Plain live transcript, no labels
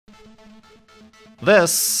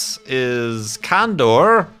This is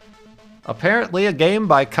CONDOR, apparently a game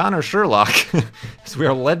by Connor Sherlock, as we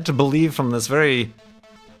are led to believe from this very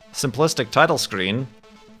simplistic title screen.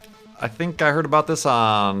 I think I heard about this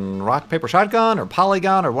on Rock, Paper, Shotgun, or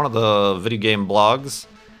Polygon, or one of the video game blogs.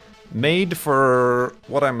 Made for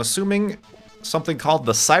what I'm assuming something called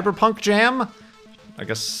the Cyberpunk Jam. I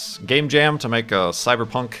guess game jam to make a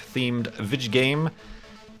cyberpunk-themed video game.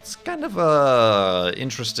 It's kind of a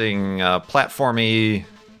interesting, platformy,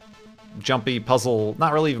 jumpy puzzle,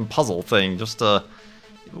 not really even puzzle thing, just let's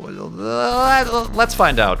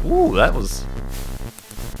find out. Ooh, that was...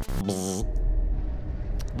 Bzz.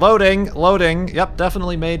 Loading, yep,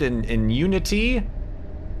 definitely made in Unity.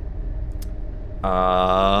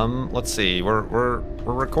 Let's see, we're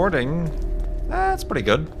recording. That's pretty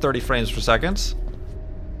good, 30 frames per second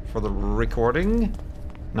for the recording.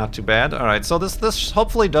 Not too bad. All right, so this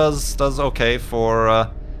hopefully does okay for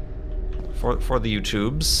the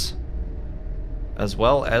YouTubes, as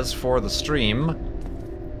well as for the stream.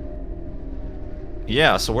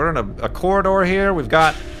 Yeah, so we're in a corridor here. We've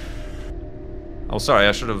got. Oh, sorry,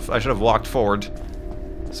 I should have walked forward,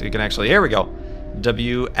 so you can actually. Here we go.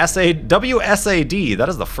 WSAD. That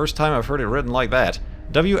is the first time I've heard it written like that.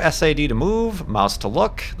 WSAD to move, mouse to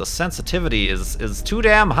look. The sensitivity is too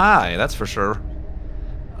damn high. That's for sure.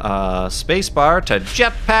 Spacebar to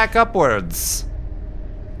jetpack upwards.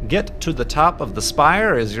 Get to the top of the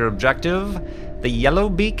spire is your objective. The yellow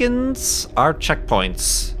beacons are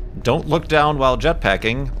checkpoints. Don't look down while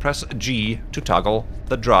jetpacking. Press G to toggle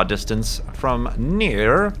the draw distance from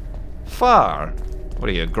near, far. What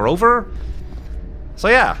are you, Grover? So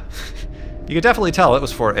yeah, you could definitely tell it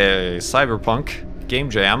was for a Cyberpunk game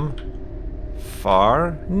jam.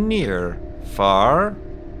 Far, near, far.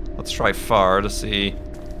 Let's try far to see.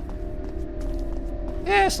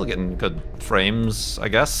 Yeah, still getting good frames, I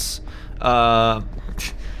guess.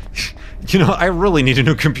 You know, I really need a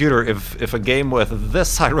new computer if a game with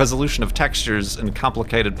this high resolution of textures and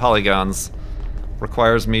complicated polygons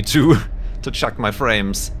requires me to check my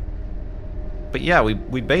frames. But yeah,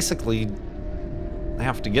 we basically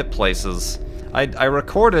have to get places. I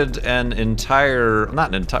recorded an entire,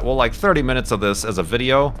 well, like 30 minutes of this as a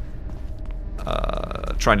video.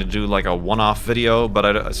 Trying to do like a one-off video, but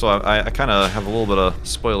I kind of have a little bit of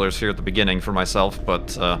spoilers here at the beginning for myself,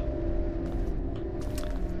 but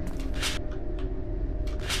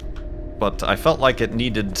I felt like it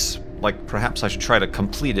needed, like perhaps I should try to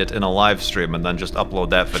complete it in a live stream and then just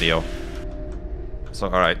upload that video. So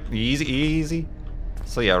alright, easy.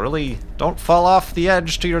 So yeah, really don't fall off the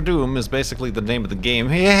edge to your doom is basically the name of the game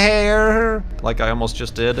here, like I almost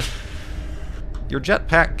just did. Your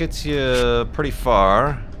jetpack gets you pretty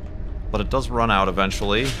far, but it does run out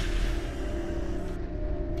eventually.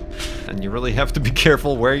 And you really have to be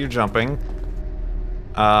careful where you're jumping.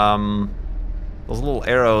 Those little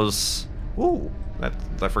arrows... Ooh, that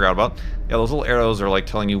I forgot about. Yeah, those little arrows are like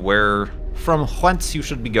telling you from whence you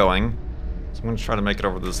should be going. So I'm gonna try to make it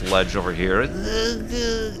over this ledge over here.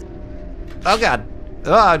 Oh god!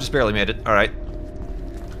 Oh, I just barely made it. Alright.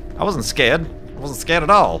 I wasn't scared. I wasn't scared at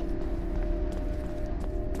all.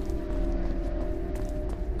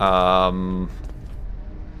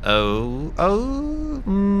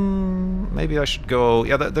 Maybe I should go.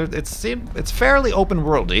 Yeah, it's fairly open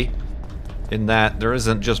worldy, in that there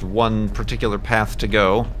isn't just one particular path to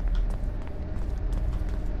go.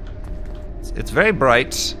 It's very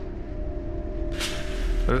bright.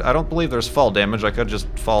 I don't believe there's fall damage. I could just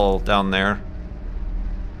fall down there.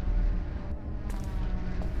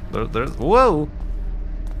 Whoa!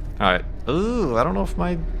 Alright. Ooh, I don't know if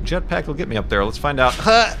my jetpack will get me up there. Let's find out.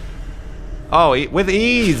 Oh, with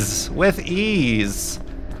ease! With ease!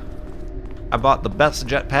 I bought the best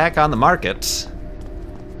jetpack on the market.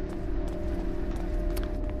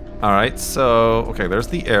 Alright, so... Okay, there's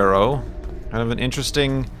the arrow. Kind of an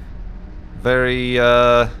interesting, very,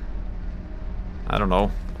 I don't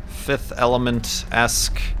know, Fifth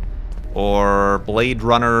Element-esque or Blade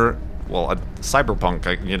Runner... Well,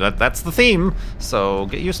 Cyberpunk, you know, that's the theme, so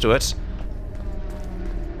get used to it.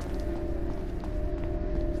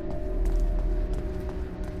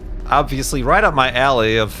 Obviously, right up my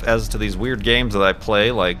alley as to these weird games that I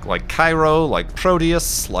play, like Cairo, like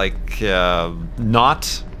Proteus, like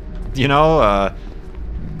Not, you know,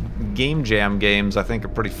 game jam games I think are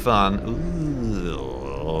pretty fun.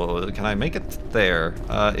 Ooh, can I make it there?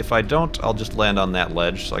 If I don't, I'll just land on that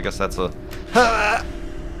ledge. So I guess that's a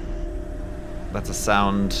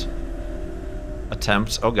sound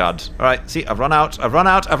attempt. Oh god! All right, see, I've run out. I've run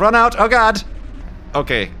out. I've run out. Oh god!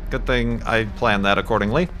 Okay, good thing I planned that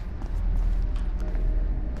accordingly.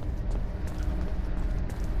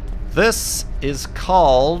 This is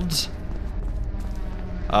called...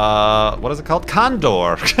 what is it called?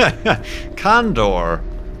 Condor. Condor.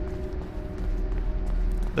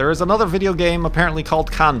 There is another video game apparently called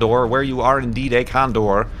Condor, where you are indeed a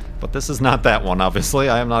condor, but this is not that one, obviously.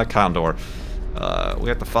 I am not a condor. We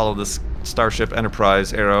have to follow this Starship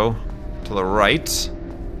Enterprise arrow to the right.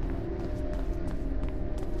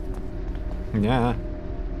 Yeah.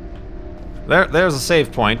 There's a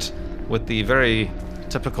save point with the very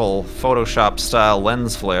typical Photoshop-style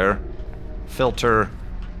lens flare. Filter,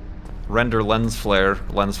 render lens flare.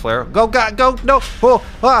 Go, God, go, no! Oh,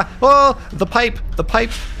 oh, the pipe!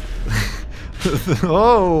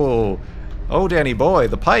 Oh, Danny boy,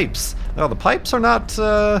 the pipes. No, the pipes are not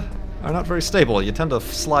very stable. You tend to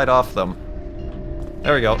slide off them.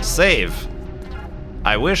 There we go. Save.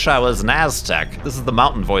 I wish I was an Aztec. This is the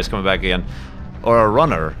mountain voice coming back again. Or a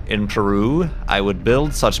runner in Peru. I would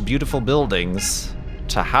build such beautiful buildings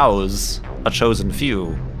to house a chosen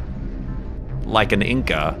few. Like an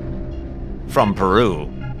Inca from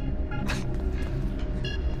Peru.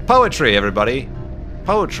 Poetry, everybody.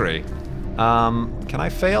 Poetry. Can I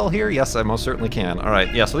fail here? Yes, I most certainly can.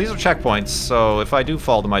 Alright, yeah, so these are checkpoints, so if I do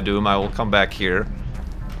fall to my doom, I will come back here.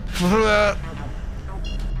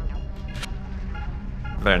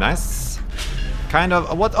 Very nice. Kind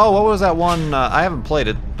of, what was that one? I haven't played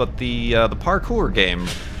it, but the parkour game.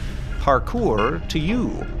 Parkour to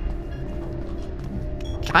you.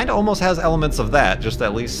 Kind of almost has elements of that, just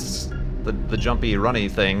at least the jumpy, runny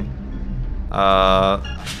thing.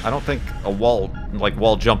 I don't think a wall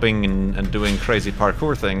jumping and doing crazy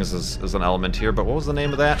parkour things is an element here, but what was the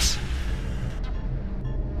name of that?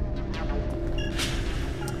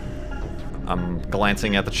 I'm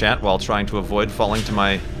glancing at the chat while trying to avoid falling to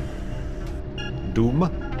my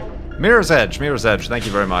doom. Mirror's Edge, thank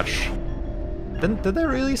you very much. Did they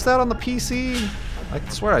release that on the PC? I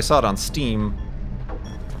swear I saw it on Steam.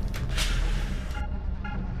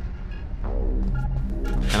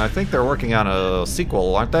 And I think they're working on a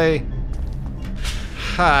sequel, aren't they?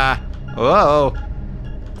 Ha! Whoa!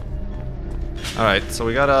 Alright, so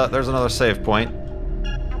we got there's another save point.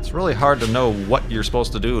 It's really hard to know what you're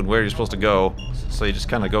supposed to do and where you're supposed to go. So you just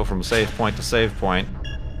kind of go from save point to save point.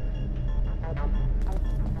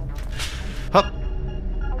 Hup!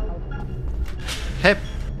 Hip!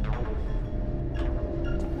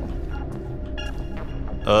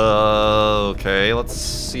 Okay, let's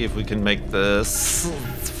see if we can make this.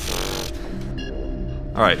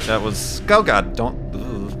 Alright, that was... Oh god, don't...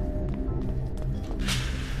 Ugh.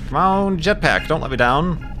 Come on, jetpack, don't let me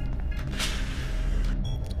down.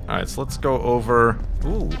 Alright, so let's go over...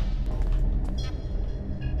 Ooh.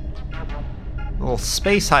 Little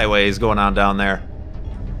space highways going on down there.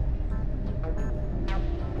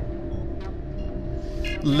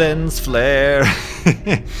 Lens flare.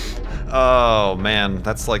 Oh man,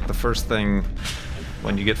 that's like the first thing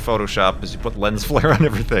when you get Photoshop is you put lens flare on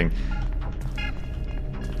everything.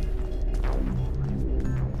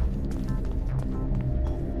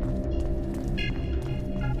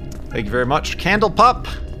 Thank you very much, Candle Pup,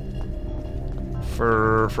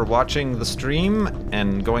 for watching the stream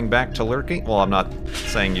and going back to lurking. Well, I'm not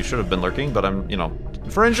saying you should have been lurking, but I'm, you know,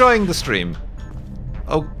 for enjoying the stream.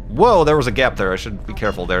 Oh, whoa, there was a gap there. I should be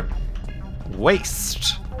careful there.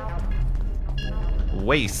 Waste.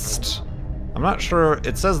 Waste. I'm not sure.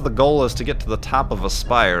 It says the goal is to get to the top of a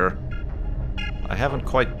spire. I haven't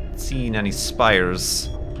quite seen any spires.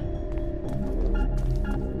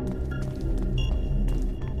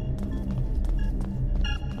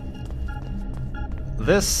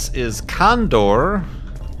 This is Condor.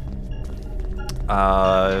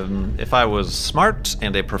 If I was smart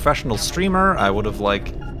and a professional streamer, I would have,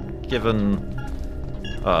 like, given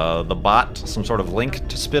the bot some sort of link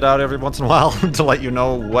to spit out every once in a while to let you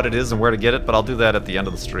know what it is and where to get it, but I'll do that at the end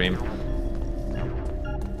of the stream.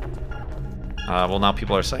 Well, now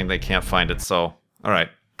people are saying they can't find it, so... Alright,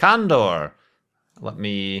 Condor! Let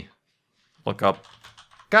me look up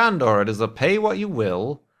Condor. It is a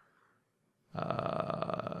pay-what-you-will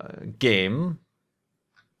game.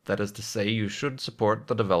 That is to say, you should support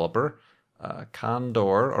the developer.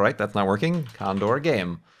 Condor... Alright, that's not working. Condor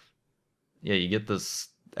game. Yeah, you get this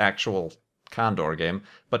actual Condor game.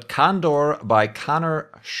 But Condor by Connor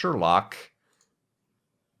Sherlock.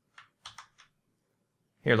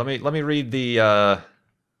 Here, let me read the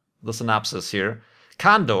synopsis here.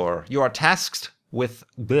 Condor, you are tasked with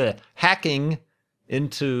hacking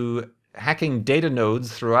data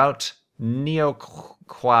nodes throughout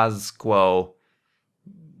Neoquazquo.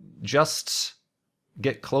 Just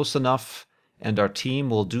get close enough and our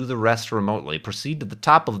team will do the rest remotely. Proceed to the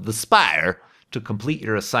top of the spire to complete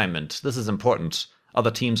your assignment. This is important.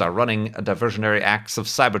 Other teams are running diversionary acts of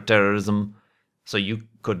cyber terrorism, so you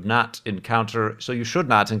should not encounter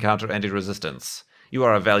any resistance. You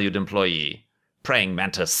are a valued employee. Praying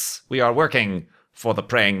Mantis. We are working for the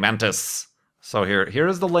Praying Mantis. So here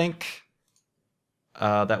is the link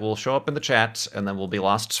that will show up in the chat, and then will be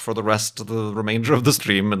lost for the remainder of the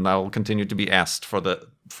stream, and I will continue to be asked for the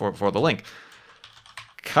link.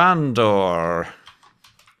 Condor.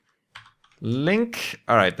 Link.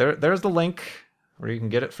 All right, there's the link where you can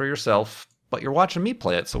get it for yourself. But you're watching me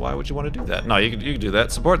play it, so why would you want to do that? No, you can do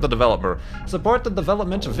that. Support the developer. Support the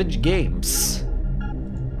development of Vidge Games.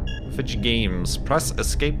 Vidge Games. Press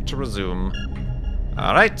escape to resume.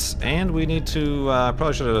 All right, and we need to.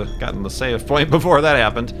 Probably should have gotten the save point before that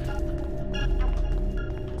happened.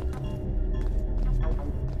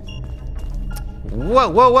 Whoa,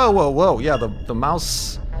 whoa, whoa, whoa, whoa! Yeah, the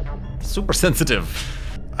mouse, super sensitive.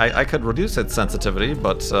 I could reduce its sensitivity,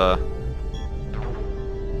 but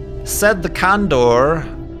said the Condor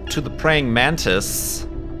to the Praying Mantis,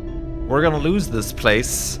 "We're gonna lose this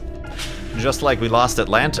place, just like we lost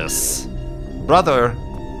Atlantis. Brother,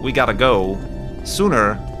 we gotta go.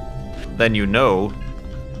 Sooner than you know."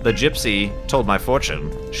 The gypsy told my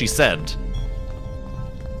fortune. She said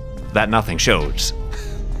that nothing showed.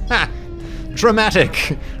 Ha!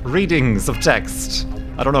 Dramatic readings of text.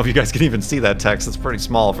 I don't know if you guys can even see that text. It's pretty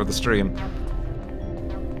small for the stream.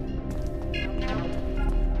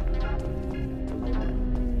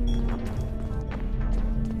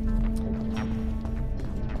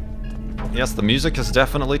 Yes, the music has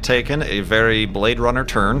definitely taken a very Blade Runner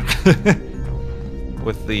turn.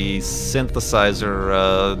 With the synthesizer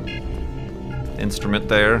instrument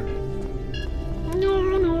there.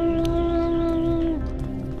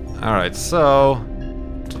 Alright, so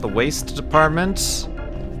to the waste department.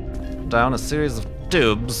 Down a series of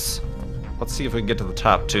tubes. Let's see if we can get to the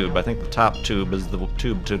top tube. I think the top tube is the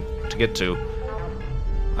tube to get to.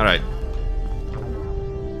 Alright.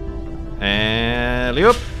 And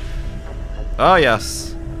loop. Oh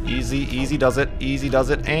yes. Easy does it. Easy does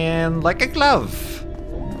it. And like a glove.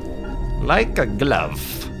 Like a glove.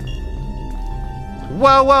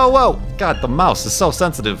 Whoa, whoa, whoa! God, the mouse is so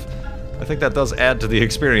sensitive. I think that does add to the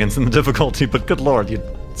experience and the difficulty, but good lord, you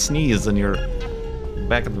sneeze and you're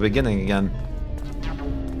back at the beginning again.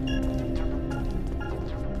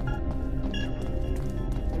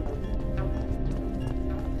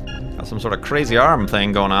 Got some sort of crazy arm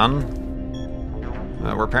thing going on.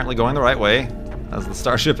 We're apparently going the right way, as the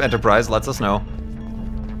Starship Enterprise lets us know.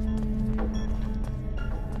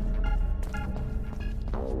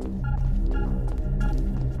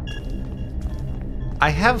 I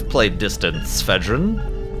have played Distance, Fedrin,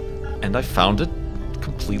 and I found it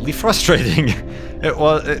completely frustrating. A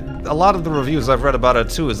lot of the reviews I've read about it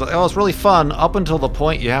too is like, oh, it's really fun up until the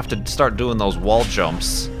point you have to start doing those wall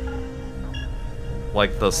jumps.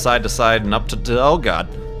 Like the side to side and up to, oh god,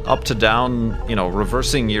 up to down, you know,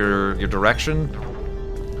 reversing your direction.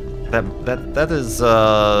 That is,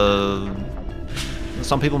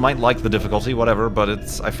 some people might like the difficulty, whatever, but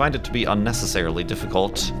I find it to be unnecessarily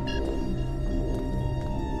difficult.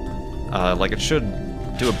 Like it should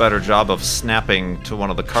do a better job of snapping to one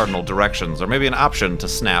of the cardinal directions, or maybe an option to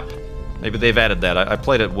snap. Maybe they've added that. I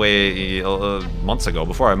played it way months ago,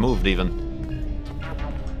 before I moved even.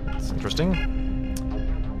 It's interesting.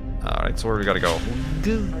 Alright, so where we gotta go?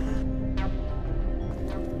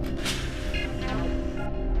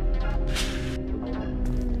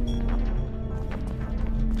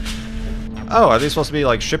 Oh, are these supposed to be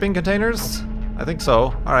like shipping containers? I think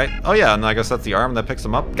so. Alright. Oh yeah, and I guess that's the arm that picks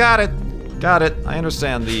them up. Got it! Got it. I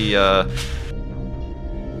understand the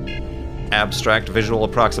abstract visual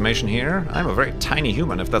approximation here. I'm a very tiny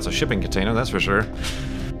human if that's a shipping container, that's for sure.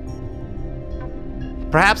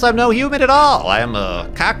 Perhaps I'm no human at all. I am a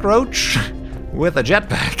cockroach with a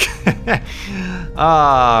jetpack.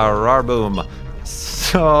 Ah, rarboom.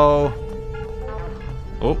 So...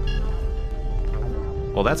 Oh.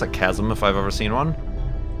 Well, that's a chasm if I've ever seen one.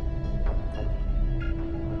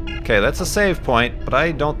 Okay, that's a save point, but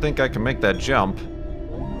I don't think I can make that jump.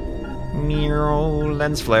 Meow,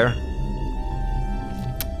 lens flare.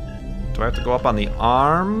 Do I have to go up on the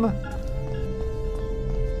arm?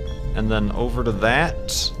 And then over to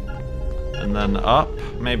that? And then up?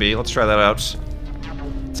 Maybe. Let's try that out.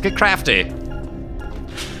 Let's get crafty.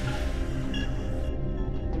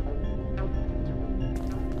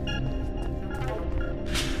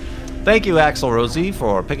 Thank you, Axel Rosie,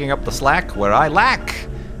 for picking up the slack where I lack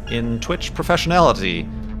in Twitch professionality.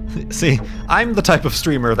 See, I'm the type of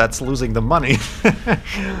streamer that's losing the money.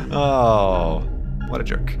 Oh, what a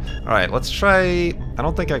jerk. Alright, let's try... I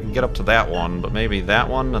don't think I can get up to that one, but maybe that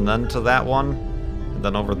one and then to that one.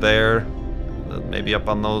 then over there. Maybe up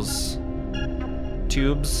on those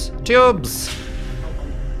tubes. Tubes!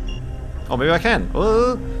 Oh, maybe I can.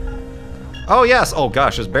 Oh, yes! Oh,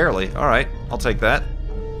 gosh, just barely. Alright, I'll take that.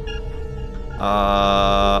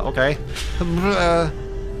 Okay.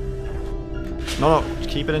 No,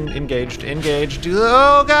 keep it engaged. Engaged.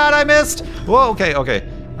 Oh, God, I missed! Whoa, okay, okay.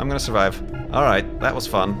 I'm gonna survive. Alright, that was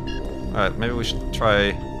fun. Alright, maybe we should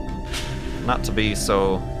try not to be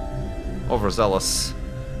so overzealous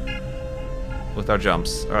with our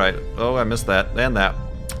jumps. Alright. Oh, I missed that. And that.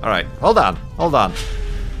 Alright. Hold on. Hold on.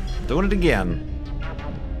 Doing it again.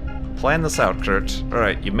 Plan this out, Kurt.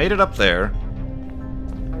 Alright, you made it up there.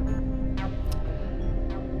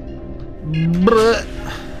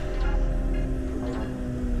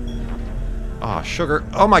 Oh, sugar.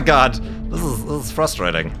 Oh my god. This is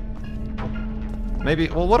frustrating. Maybe,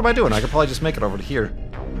 well, what am I doing? I could probably just make it over to here.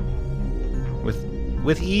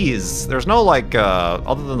 With ease. There's no, like,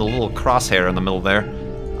 other than the little crosshair in the middle there.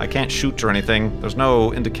 I can't shoot or anything. There's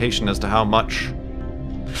no indication as to how much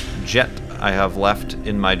jet I have left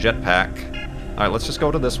in my jetpack. Alright, let's just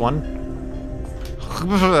go to this one.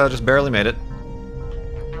 I just barely made it.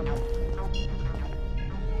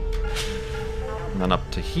 And then up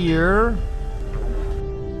to here.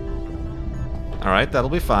 Alright, that'll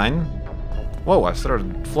be fine. Whoa, I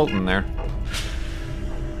started floating there.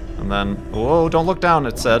 And then, whoa, don't look down,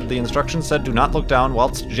 it said. The instructions said do not look down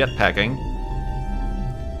whilst jetpacking.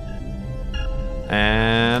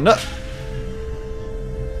 And...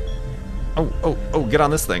 Oh, get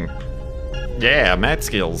on this thing. Yeah, mad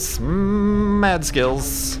skills. Mad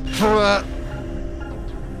skills. Oh,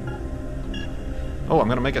 I'm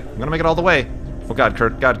gonna make it. I'm gonna make it all the way. Oh God,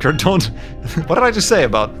 Kurt, don't... What did I just say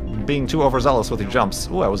about being too overzealous with your jumps?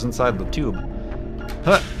 Ooh, I was inside the tube.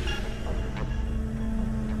 Huh.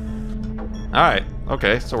 Alright,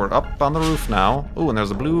 okay, so we're up on the roof now. Ooh, and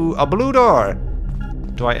there's a blue door!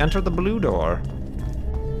 Do I enter the blue door?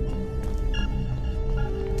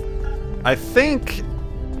 I think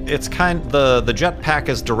it's the jetpack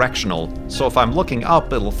is directional. So if I'm looking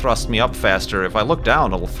up, it'll thrust me up faster. If I look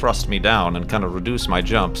down, it'll thrust me down and kind of reduce my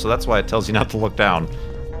jump. So that's why it tells you not to look down.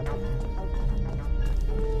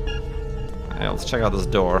 Yeah, let's check out this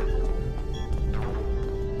door.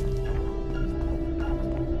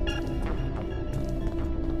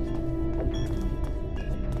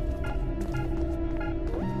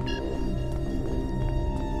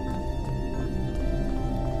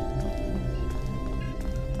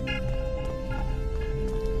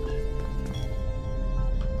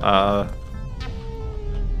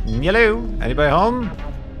 Hello? Anybody home?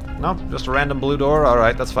 Nope, just a random blue door.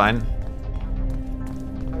 Alright, that's fine.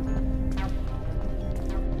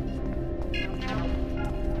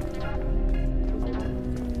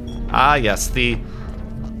 Ah, yes, the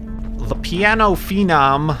piano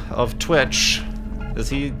phenom of Twitch. Is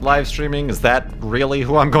he live streaming? Is that really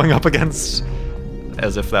who I'm going up against?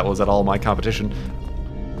 As if that was at all my competition.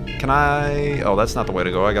 Can I... Oh, that's not the way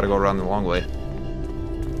to go. I gotta go around the long way.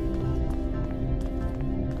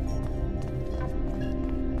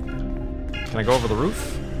 Can I go over the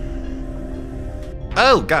roof?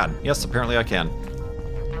 Oh, God. Yes, apparently I can.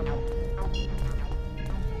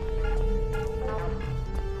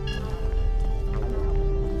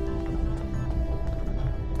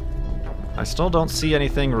 I still don't see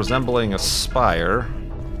anything resembling a spire.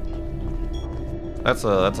 That's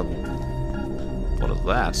a... What is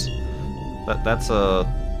that? That's a...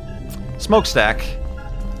 smokestack.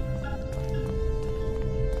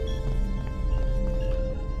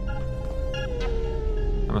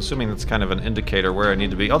 I'm assuming that's kind of an indicator where I need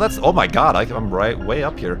to be. Oh, that's... Oh my god, I'm right way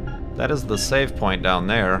up here. That is the save point down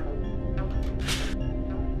there.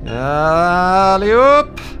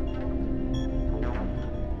 Alley-oop!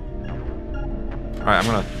 Alright, I'm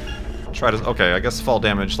gonna try to... Okay, I guess fall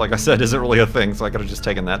damage, like I said, isn't really a thing, so I could've just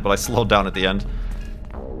taken that, but I slowed down at the end.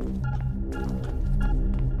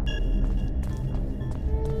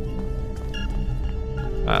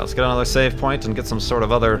 Alright, let's get another save point and get some sort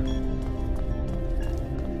of other...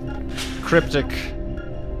 cryptic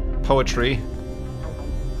poetry.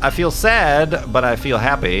 I feel sad, but I feel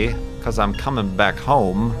happy, because I'm coming back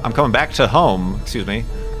home. I'm coming back to home, excuse me.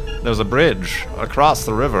 There's a bridge across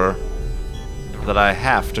the river that I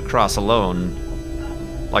have to cross alone,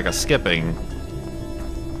 like a skipping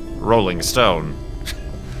rolling stone.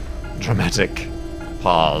 Dramatic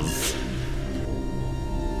pause.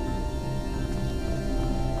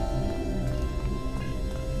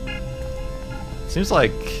 Seems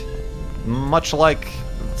like, much like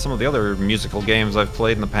some of the other musical games I've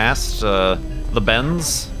played in the past, the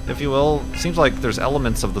bends, if you will, seems like there's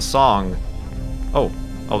elements of the song. Oh,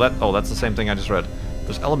 that's the same thing I just read.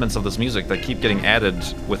 there's elements of this music that keep getting added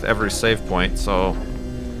with every save point, so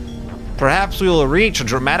perhaps we will reach a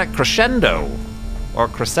dramatic crescendo, or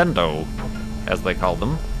crescendo, as they call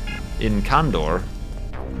them, in CONDOR.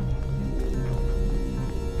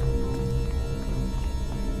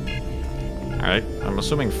 Alright, I'm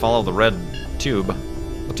assuming follow the red tube.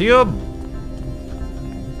 The tube!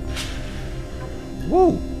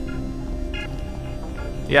 Woo!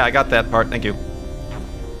 Yeah, I got that part, thank you.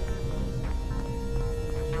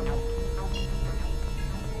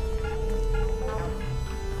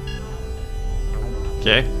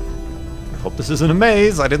 Okay. I hope this isn't a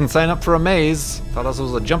maze. I didn't sign up for a maze. Thought this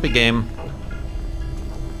was a jumpy game.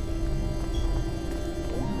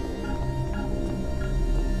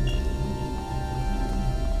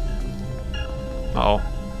 Uh-oh.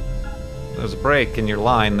 There's a break in your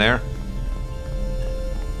line there.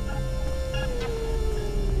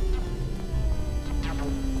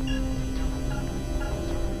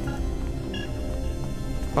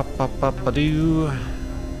 Ba-ba-ba-ba-doo.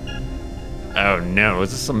 Oh no,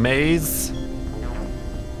 is this a maze?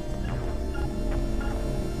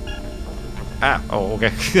 Ah, oh,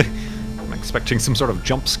 okay. I'm expecting some sort of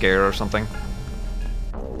jump scare or something.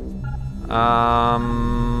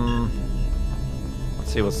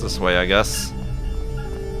 Let's see what's this way, I guess.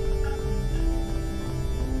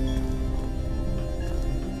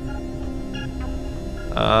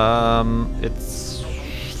 It's...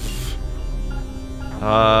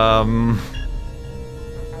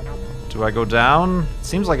 Do I go down?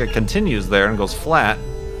 Seems like it continues there and goes flat.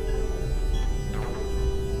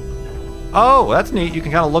 Oh, that's neat. You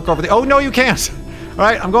can kind of look over the... Oh, no, you can't!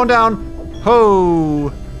 Alright, I'm going down.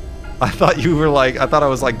 Ho! I thought you were like... I thought I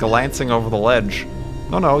was like glancing over the ledge.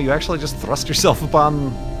 No, no, you actually just thrust yourself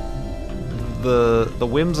upon the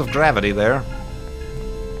whims of gravity there.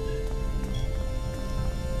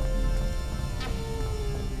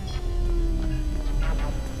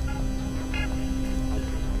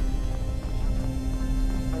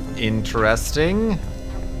 Interesting.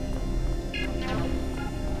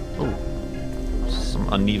 Oh, some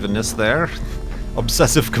unevenness there.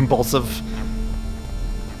 Obsessive compulsive.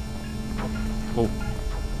 Oh.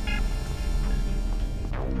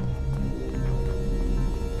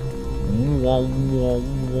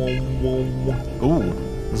 Ooh,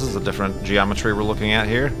 this is a different geometry we're looking at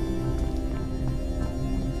here.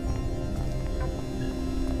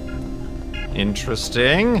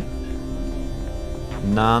 Interesting.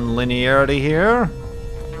 Non-linearity here.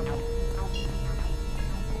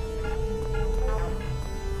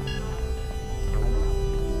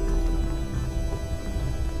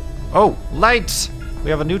 Oh, light! We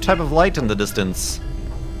have a new type of light in the distance.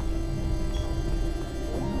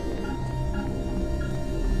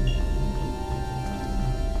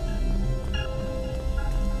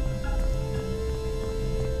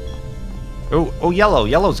 Oh, yellow.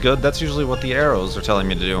 Yellow's good. That's usually what the arrows are telling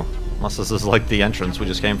me to do. Unless this is like the entrance we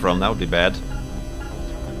just came from. That would be bad.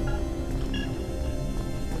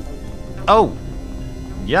 Oh!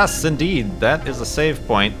 Yes, indeed. That is a save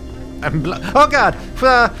point. Oh god!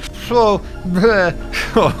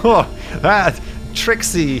 That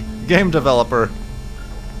tricksy game developer.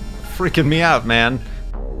 Freaking me out, man.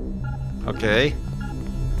 Okay.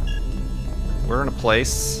 We're in a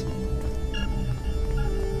place.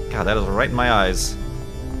 God, that is right in my eyes.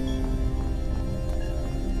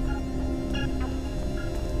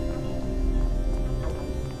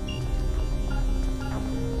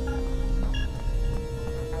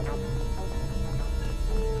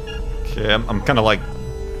 Okay, I'm kind of like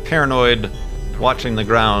paranoid watching the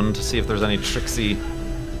ground to see if there's any tricksy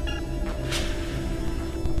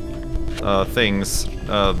things,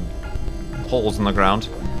 holes in the ground.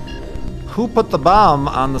 Who put the bomb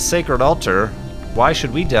on the sacred altar? Why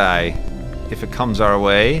should we die if it comes our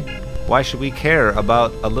way? Why should we care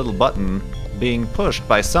about a little button being pushed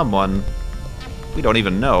by someone we don't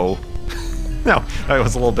even know? No, that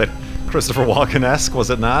was a little bit Christopher Walken-esque, was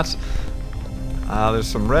it not? There's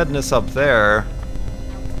some redness up there.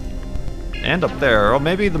 And up there. Oh,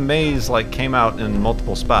 maybe the maze, like, came out in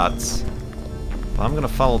multiple spots. But I'm gonna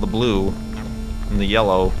follow the blue and the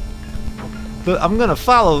yellow. I'm gonna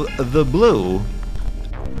follow the blue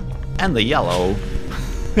and the yellow.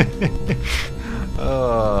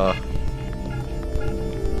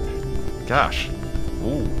 Gosh.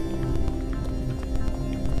 Ooh.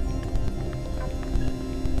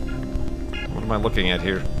 What am I looking at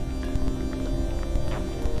here?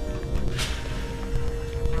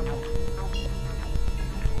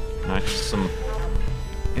 Alright, some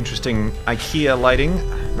interesting IKEA lighting.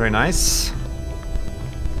 Very nice.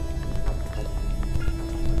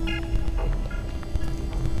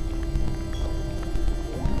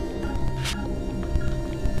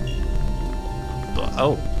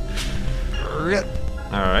 Oh.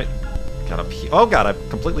 Alright. Got up here. Oh god, I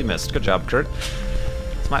completely missed. Good job, Kurt.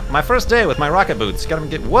 It's my first day with my rocket boots. Gotta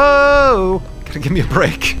get. Whoa! Gotta give me a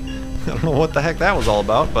break. I don't know what the heck that was all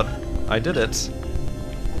about, but I did it.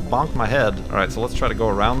 Bonked my head. Alright, so let's try to go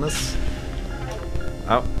around this.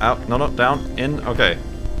 Out, out. No, no, down, in. Okay.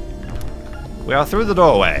 We are through the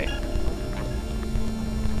doorway.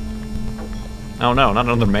 Oh no, not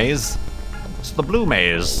another maze. It's the blue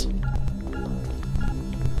maze.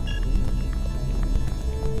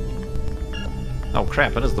 Oh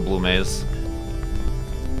crap, it is the blue maze.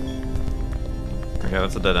 Okay,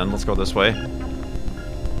 that's a dead end. Let's go this way.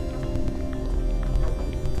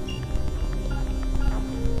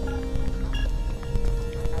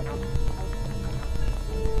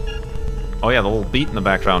 Oh yeah, the little beat in the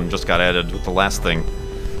background just got added with the last thing.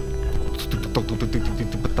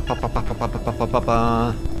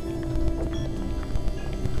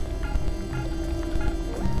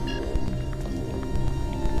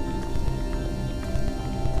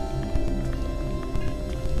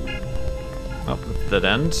 Oh, dead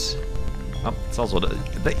end. Oh, it's also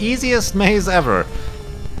the easiest maze ever.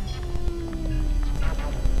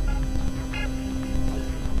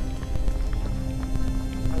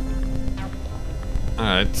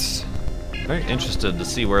 Alright. Very interested to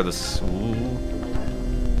see where this...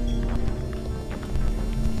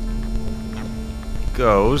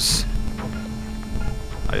 goes.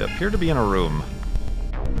 I appear to be in a room.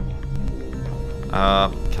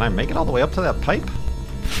 Can I make it all the way up to that pipe?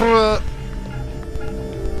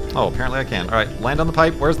 Oh, apparently I can. Alright, land on the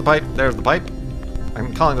pipe. Where's the pipe? There's the pipe.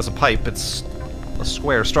 I'm calling this a pipe. It's a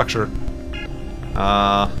square structure.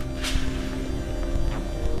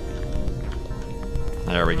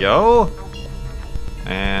 There we go.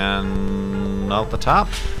 And out the top.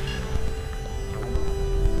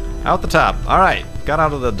 Out the top. Alright, got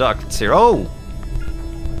out of the ducts here. Oh!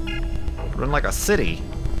 Run like a city.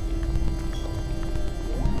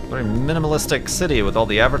 Very minimalistic city with all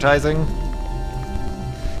the advertising.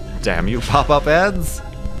 Damn you, pop-up ads.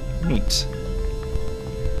 Neat.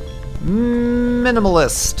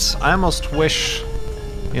 Minimalist. I almost wish,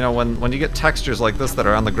 you know, when you get textures like this that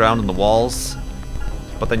are on the ground and the walls,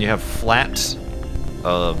 but then you have flat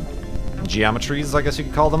geometries, I guess you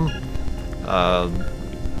could call them,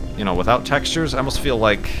 you know, without textures, I almost feel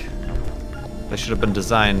like they should have been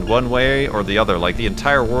designed one way or the other. Like, the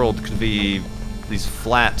entire world could be these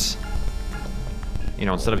flat, you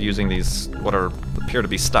know, instead of using these, what appear to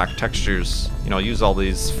be stock textures, you know, use all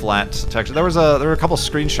these flat textures. There were a couple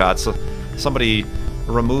screenshots. Somebody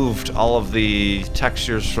removed all of the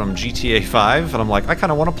textures from GTA 5, and I'm like, I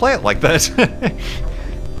kind of want to play it like that.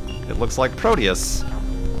 It looks like Proteus.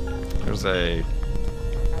 There's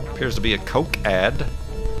appears to be a Coke ad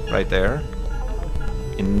right there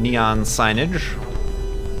in neon signage.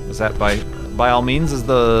 Is that by all means is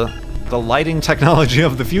the lighting technology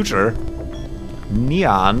of the future?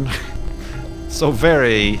 Neon. So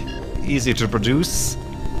very easy to produce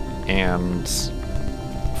and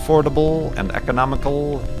affordable and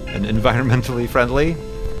economical and environmentally friendly.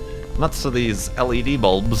 Nuts to these LED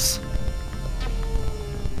bulbs.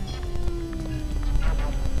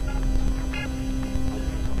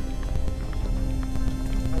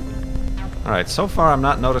 Alright, so far I'm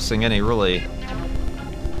not noticing any really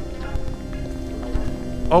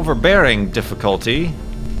overbearing difficulty.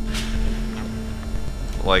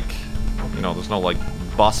 Like, you know, there's no, like,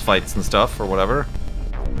 boss fights and stuff or whatever.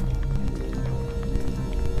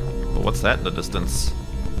 But what's that in the distance?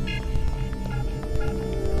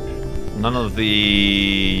 None of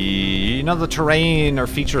the terrain or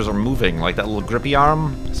features are moving, like that little grippy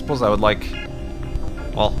arm. I suppose I would like...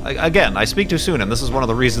 Well, again, I speak too soon, and this is one of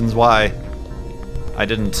the reasons why I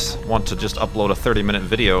didn't want to just upload a 30-minute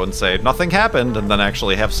video and say, nothing happened, and then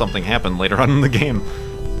actually have something happen later on in the game.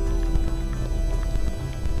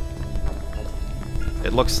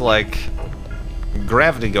 It looks like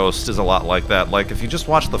Gravity Ghost is a lot like that. Like, if you just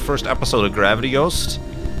watch the first episode of Gravity Ghost,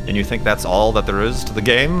 and you think that's all that there is to the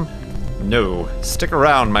game, no. Stick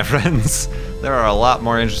around, my friends. There are a lot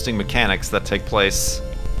more interesting mechanics that take place.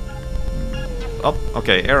 Oh,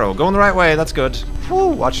 okay, arrow. Going the right way, that's good. Whew,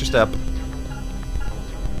 watch your step.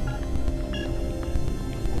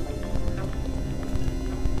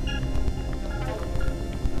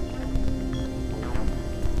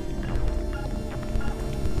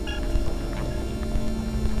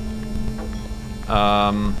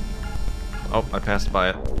 Oh, I passed by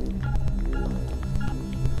it.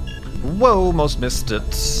 Whoa, almost missed it.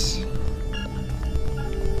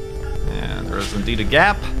 And there is indeed a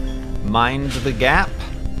gap. Mind the gap.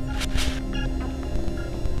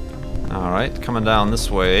 Alright, coming down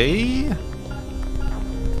this way.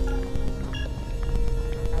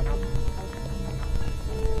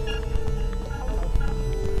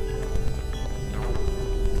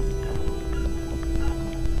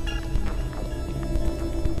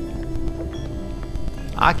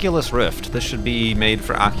 Oculus Rift. This should be made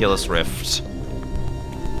for Oculus Rift.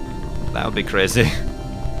 That would be crazy.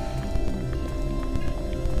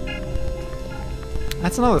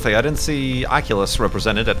 That's another thing. I didn't see Oculus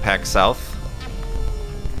represented at PAX South.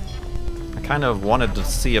 I kind of wanted to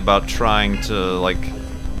see about trying to, like...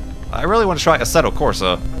 I really want to try Assetto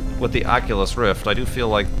Corsa with the Oculus Rift. I do feel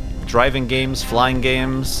like driving games, flying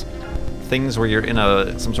games, things where you're in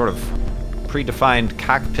some sort of predefined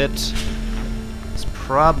cockpit is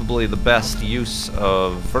probably the best use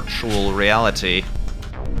of virtual reality.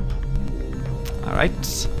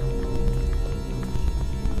 Alright.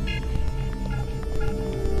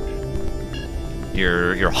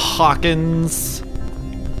 Your Hawkins,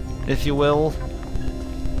 if you will.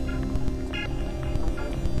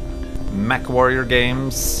 Mech Warrior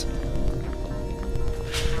games.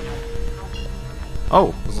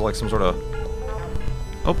 Oh, this is like some sort of...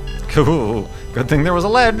 Oh, cool. Good thing there was a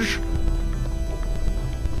ledge.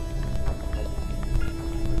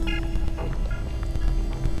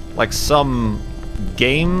 Like some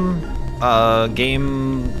game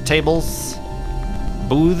tables,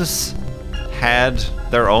 booths had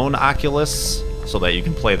their own Oculus so that you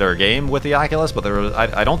can play their game with the Oculus, but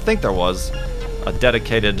I don't think there was a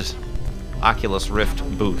dedicated Oculus Rift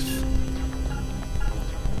booth.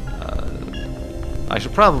 I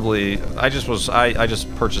should probably... I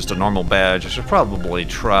just purchased a normal badge. I should probably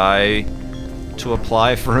try to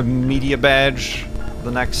apply for a media badge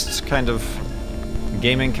the next kind of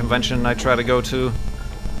gaming convention I try to go to.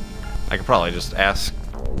 I could probably just ask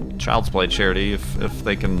Child's Play charity if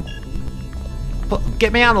they can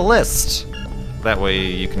get me on the list. That way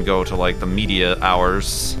you can go to like the media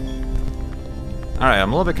hours. Alright,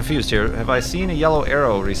 I'm a little bit confused here. Have I seen a yellow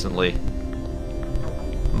arrow recently?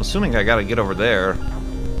 I'm assuming I gotta get over there.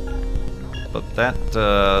 But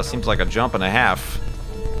that seems like a jump and a half.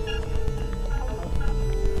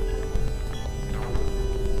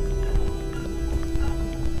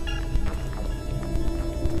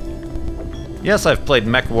 Yes, I've played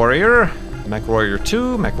Mech Warrior, Mech Warrior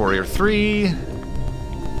 2, Mech Warrior 3,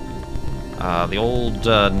 the old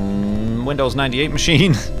Windows 98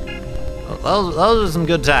 machine. Those are some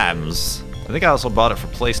good times. I think I also bought it for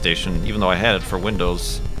PlayStation, even though I had it for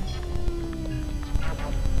Windows.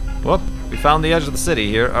 Whoop, we found the edge of the city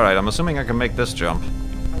here. Alright, I'm assuming I can make this jump.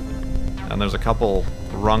 And there's a couple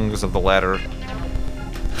rungs of the ladder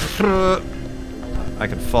I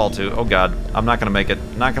could fall to. Oh god, I'm not gonna make it.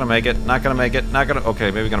 Not gonna make it. Not gonna make it. Not gonna...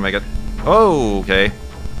 Okay, maybe gonna make it. Oh, okay.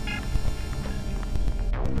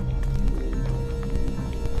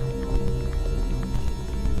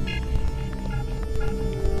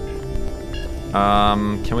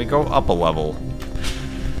 Can we go up a level?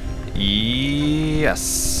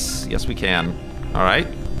 Yes. Yes, we can. Alright,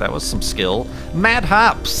 that was some skill. Mad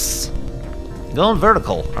hops! Going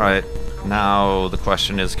vertical. Alright, now the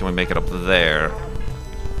question is, can we make it up there?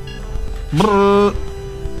 Oh,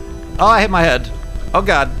 I hit my head. Oh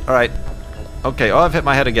god, alright. Okay, oh, I've hit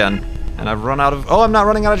my head again. And I've run out of... Oh, I'm not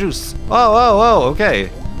running out of juice. Oh, okay.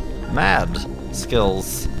 Mad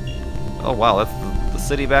skills. Oh, wow, that's the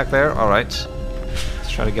city back there. Alright.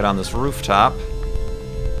 Let's try to get on this rooftop.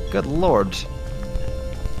 Good lord.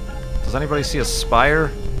 Does anybody see a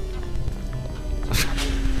spire?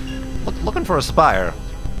 Looking for a spire.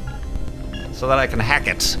 So that I can hack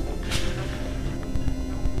it.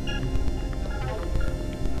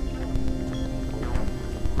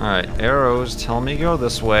 Alright, arrows tell me go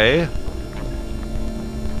this way.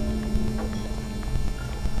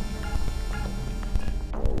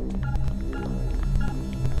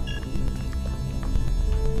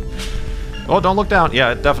 Oh, don't look down.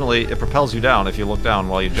 Yeah, it propels you down if you look down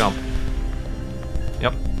while you jump.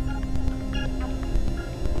 Yep.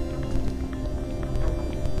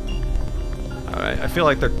 Alright, I feel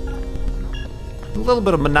like there's a little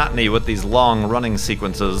bit of monotony with these long running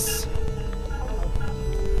sequences.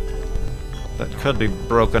 That could be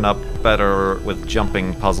broken up better with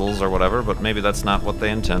jumping puzzles or whatever, but maybe that's not what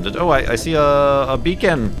they intended. Oh, I see a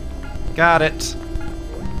beacon. Got it.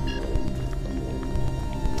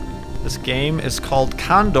 This game is called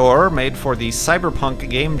Condor, made for the Cyberpunk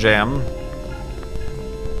Game Jam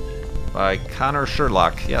by Connor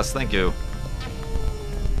Sherlock. Yes, thank you.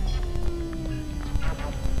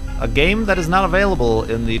 A game that is not available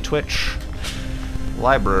in the Twitch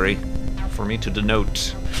library for me to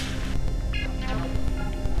denote.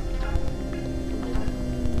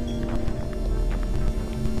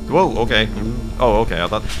 Whoa, okay. Oh, okay, I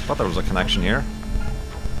thought there was a connection here.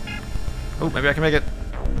 Oh, maybe I can make it.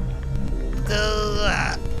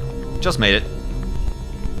 Just made it.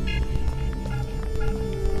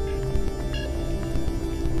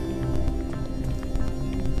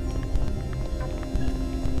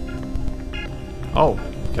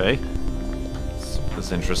 Okay. This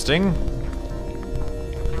is interesting.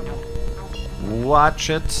 Watch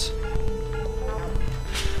it.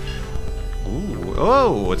 Ooh,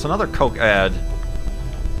 oh, it's another Coke ad.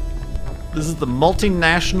 This is the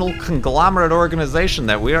multinational conglomerate organization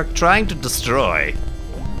that we are trying to destroy.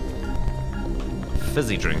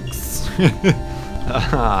 Fizzy drinks.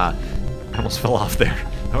 I almost fell off there.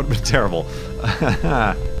 That would have been terrible.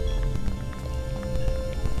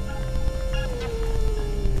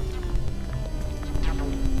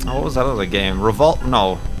 Oh, what was that other game?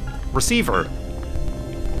 No. Receiver.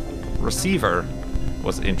 Receiver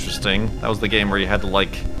was interesting. That was the game where you had to,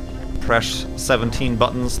 like, press 17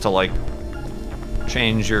 buttons to, like,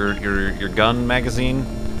 change your gun magazine.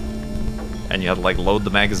 And you had to, like, load the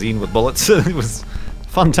magazine with bullets. It was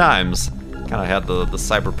fun times. Kind of had the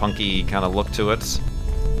cyberpunky kind of look to it.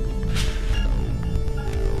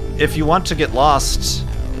 If you want to get lost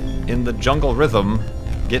in the jungle rhythm,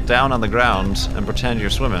 get down on the ground and pretend you're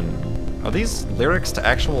swimming. Are these lyrics to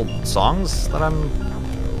actual songs that I'm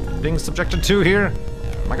being subjected to here?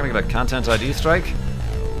 Am I gonna get a content ID strike?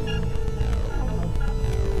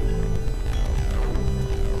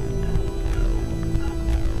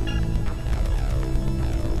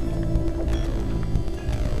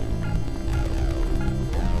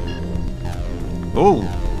 Ooh,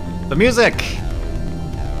 the music!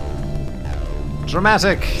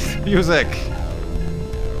 Dramatic music!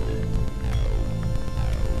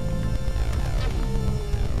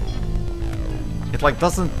 It, like,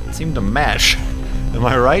 doesn't seem to match. Am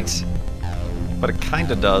I right? But it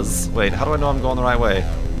kinda does. Wait, how do I know I'm going the right way?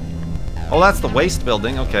 Oh, that's the waste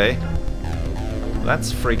building, okay.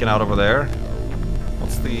 That's freaking out over there.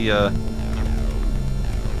 What's the,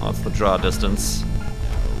 oh, it's the draw distance.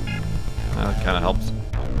 That kinda helps.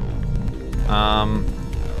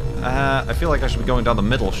 I feel like I should be going down the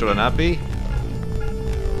middle, should I not be?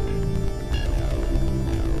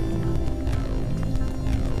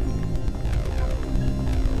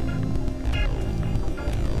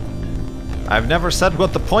 I've never said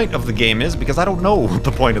what the point of the game is because I don't know what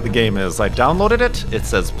the point of the game is. I downloaded it, it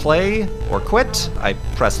says play or quit, I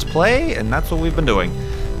pressed play, and that's what we've been doing.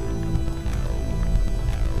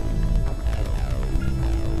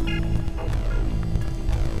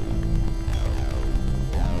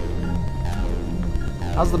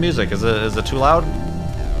 How's the music? Is it too loud?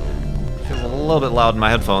 Feels a little bit loud in my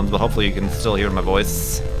headphones, but hopefully you can still hear my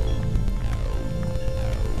voice.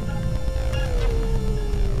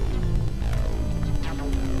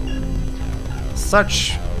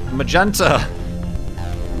 Such magenta.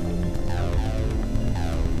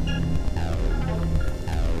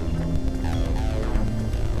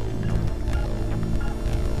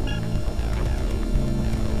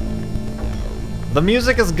 The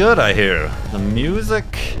music is good, I hear. The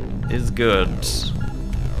music is good.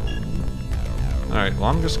 Alright, well,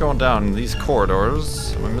 I'm just going down these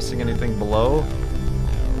corridors. Am I missing anything below?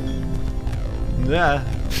 Yeah.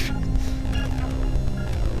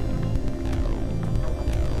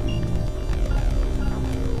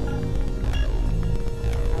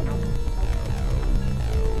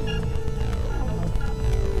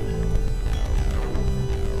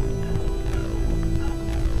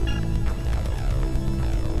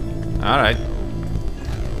 Alright.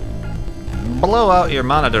 Blow out your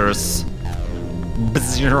monitors.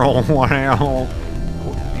 You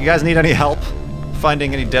guys need any help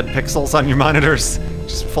finding any dead pixels on your monitors?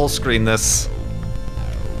 Just full screen this.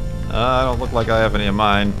 I don't look like I have any of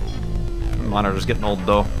mine. My monitor's getting old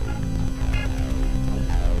though.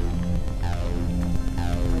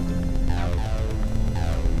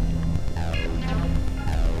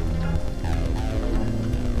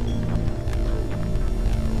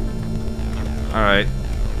 Alright.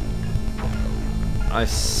 I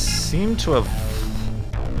seem to have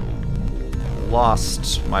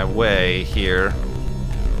lost my way here.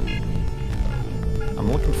 I'm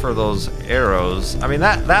looking for those arrows. I mean,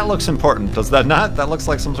 that looks important, does that not? That looks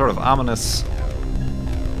like some sort of ominous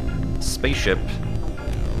spaceship.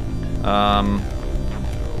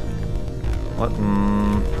 What?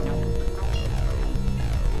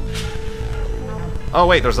 Oh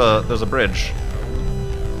wait, there's a bridge.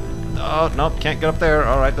 Oh, nope, can't get up there.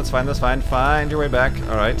 Alright, that's fine, that's fine. Find your way back.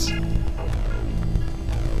 Alright.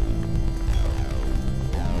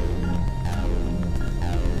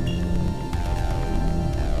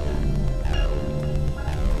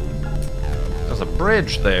 There's a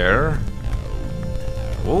bridge there.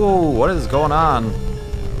 Ooh, what is going on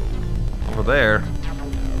over there?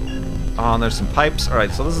 Oh, and there's some pipes.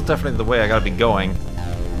 Alright, so this is definitely the way I gotta be going.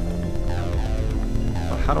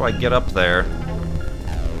 But how do I get up there?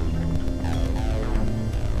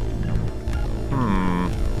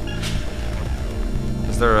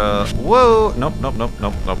 there a... Whoa! Nope, nope, nope,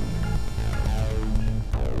 nope, nope.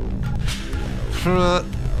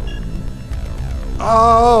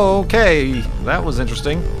 Oh, okay. That was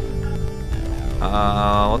interesting.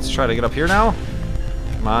 Let's try to get up here now.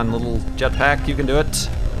 Come on, little jetpack, you can do it.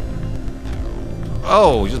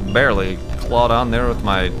 Oh, just barely clawed on there with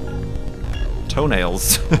my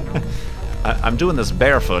toenails. I'm doing this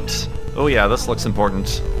barefoot. Oh yeah, this looks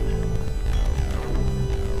important.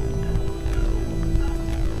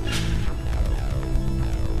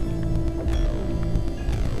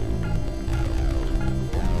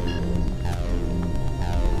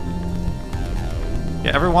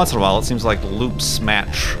 Yeah, every once in a while it seems like loops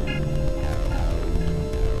match.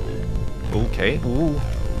 Okay, ooh.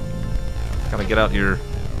 Gotta get out your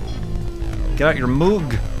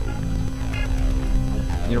Moog.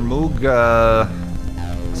 Your Moog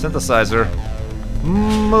synthesizer.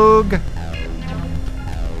 Moog.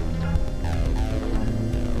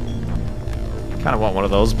 Kind of want one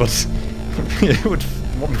of those, but it would.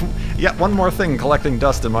 Yeah, one more thing collecting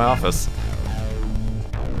dust in my office.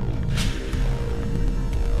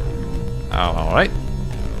 Alright.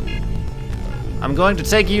 I'm going to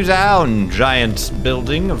take you down, giant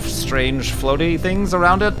building of strange floaty things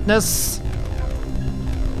around it-ness.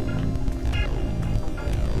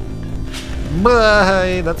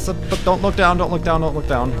 Hey, that's a... But don't look down, don't look down, don't look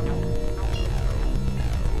down.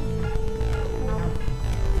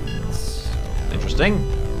 It's interesting.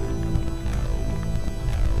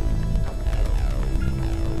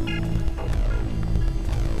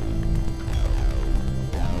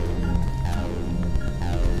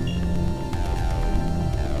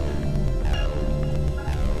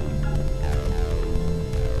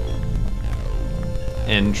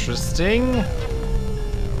 Interesting.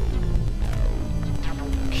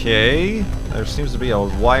 Okay, there seems to be a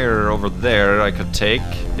wire over there I could take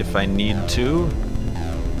if I need to.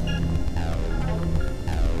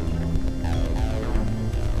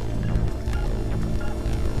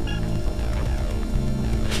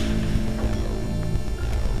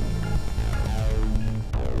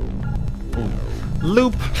 Ooh.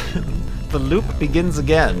 Loop! The loop begins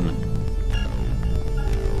again.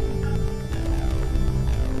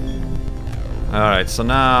 Alright, so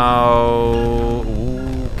now...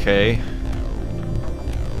 Okay.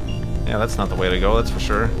 Yeah, that's not the way to go, that's for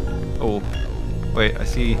sure. Oh, wait, I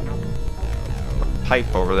see a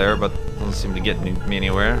pipe over there, but doesn't seem to get me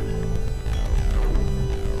anywhere.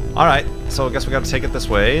 Alright, so I guess we gotta take it this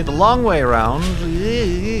way. The long way around.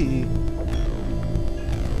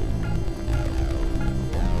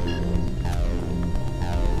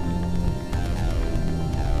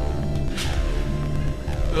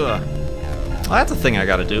 Ugh. Well, that's a thing I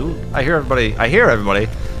gotta do. I hear everybody. I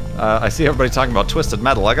see everybody talking about Twisted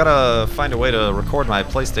Metal. I gotta find a way to record my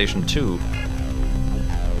PlayStation 2.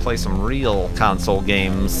 Play some real console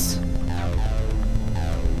games.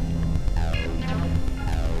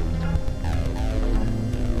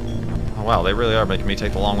 Oh, wow, they really are making me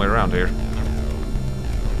take the long way around here.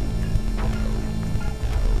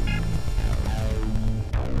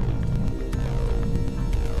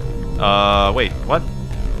 Wait, what?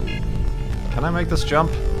 Can I make this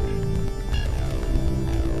jump?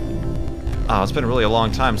 Oh, it's been really a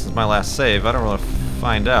long time since my last save. I don't really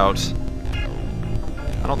find out.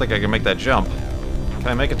 I don't think I can make that jump. Can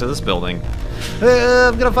I make it to this building?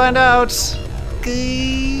 I'm gonna find out!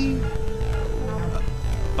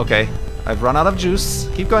 Okay, I've run out of juice.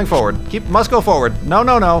 Keep going forward. Must go forward. No,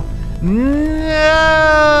 no, no. No!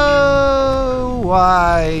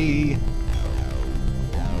 Why?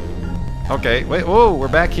 Okay, wait, whoa, we're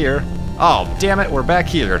back here. Oh, damn it, we're back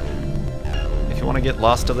here. If you want to get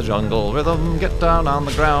lost to the jungle rhythm, get down on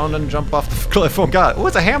the ground and jump off the cliff. Oh god, oh,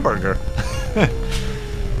 it's a hamburger.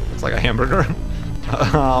 Looks like a hamburger.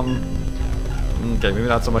 Okay, maybe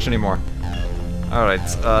not so much anymore. Alright,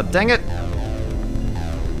 dang it.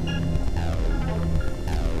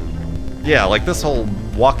 Yeah, like this whole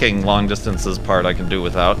walking long distances part I can do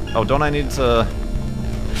without. Oh, don't I need to...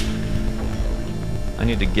 I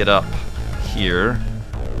need to get up here.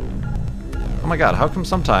 Oh my god, how come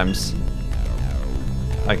sometimes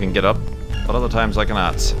I can get up, but other times I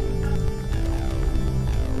cannot?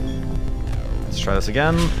 Let's try this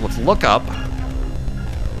again. Let's look up.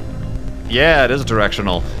 Yeah, it is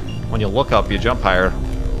directional. When you look up, you jump higher.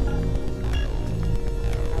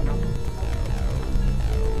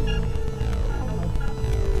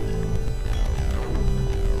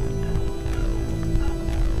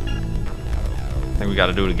 I think we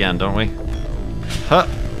gotta do it again, don't we? Huh.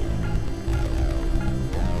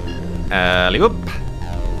 Alley-oop.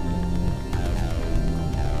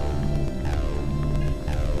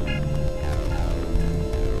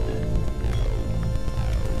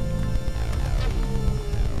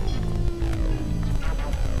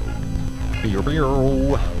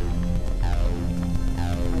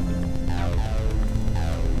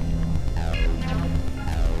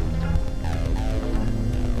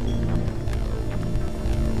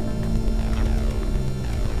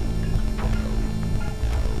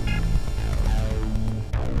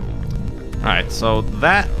 Alright, so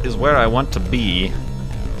that is where I want to be,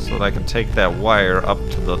 so that I can take that wire up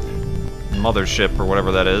to the mothership or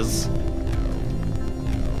whatever that is.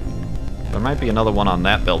 There might be another one on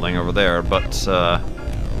that building over there, but yeah,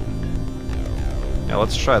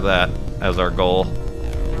 let's try that as our goal.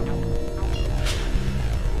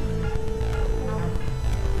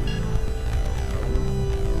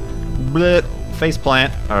 Blit,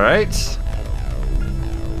 faceplant. Alright.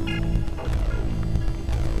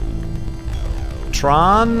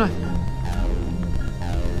 Tron?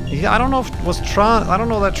 Yeah, I don't know if it was Tron. I don't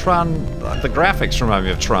know that Tron. The graphics remind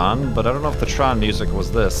me of Tron, but I don't know if the Tron music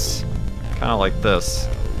was this. Kind of like this.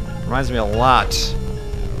 Reminds me a lot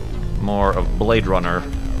more of Blade Runner.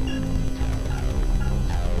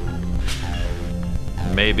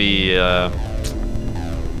 Maybe,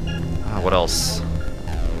 what else?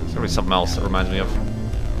 There's gonna be something else that reminds me of.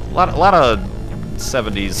 A lot of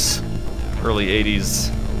 70s, early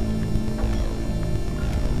 80s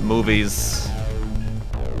movies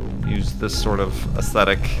use this sort of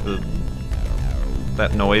aesthetic,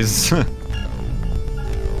 that noise.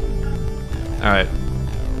 Alright.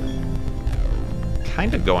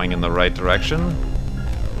 Kind of going in the right direction.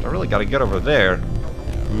 But I really gotta get over there.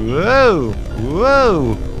 Whoa!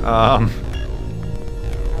 Whoa!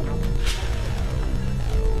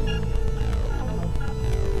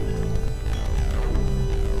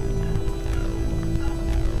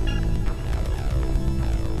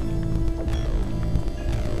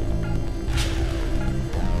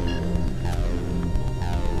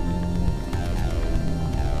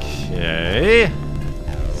 Okay.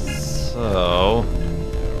 So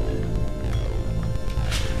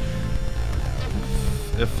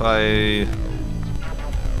if I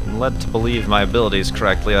am led to believe my abilities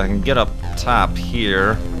correctly, I can get up top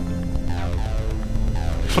here.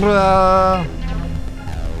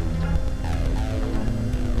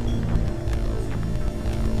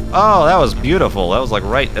 Oh, that was beautiful. That was like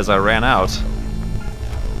right as I ran out.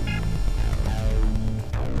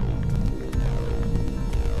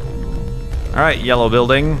 Alright, yellow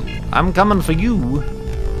building. I'm coming for you.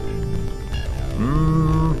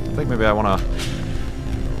 I think maybe I want to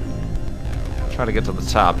try to get to the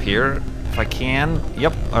top here, if I can.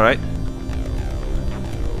 Yep, alright.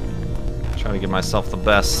 Try to give myself the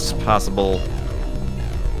best possible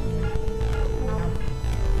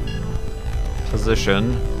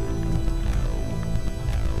position.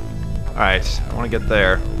 Alright, I want to get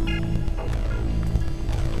there.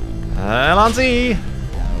 Alonzi!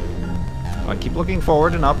 I keep looking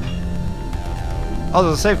forward and up. Oh,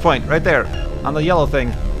 there's a save point right there on the yellow thing.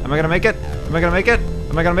 Am I gonna make it? Am I gonna make it?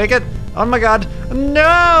 Am I gonna make it? Oh my god.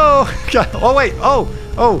 No! Oh wait. Oh.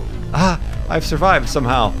 I've survived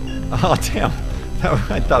somehow. Oh damn.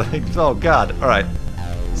 I thought. Oh god. All right.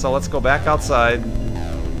 So let's go back outside.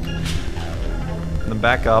 And then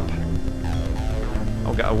back up.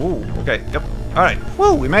 Oh god. Woo. Okay. Yep. All right.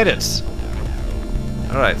 Woo. We made it.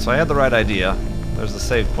 All right. So I had the right idea. There's the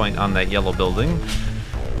save point on that yellow building.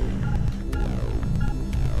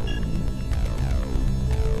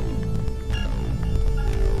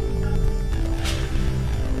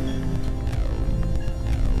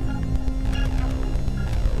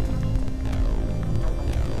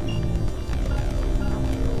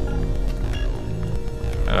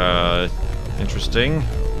 Interesting.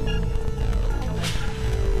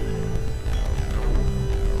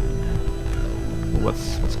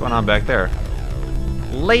 What's going on back there?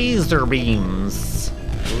 Laser beams.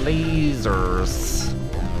 Lasers.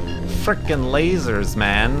 Frickin' lasers,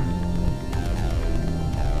 man.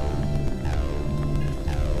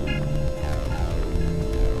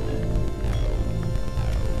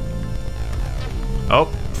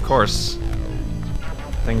 Oh, of course.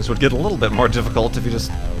 Things would get a little bit more difficult if you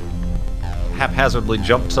just haphazardly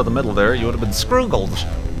jumped to the middle there. You would have been scroogled.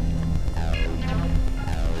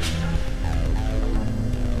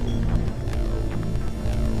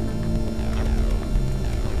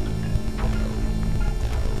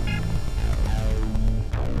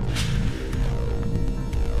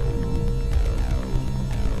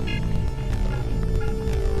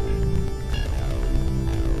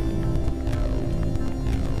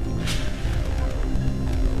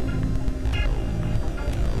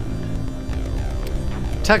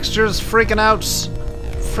 Textures freaking out.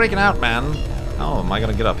 Freaking out, man. How am I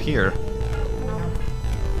gonna get up here?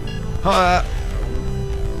 I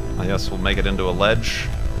guess we'll make it into a ledge.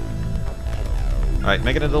 Alright,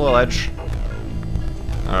 make it into the ledge.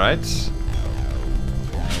 Alright.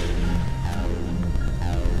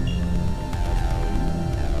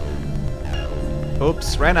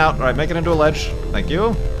 Oops, ran out. Alright, make it into a ledge. Thank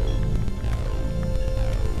you.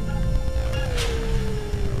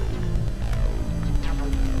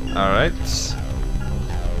 Alright.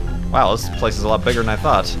 Wow, this place is a lot bigger than I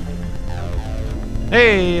thought.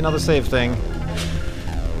 Hey, another save thing.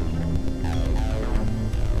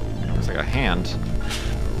 Looks like a hand.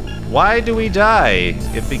 Why do we die?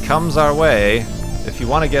 It becomes our way. If you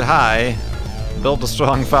want to get high, build a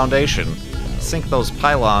strong foundation. Sink those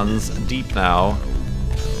pylons deep now.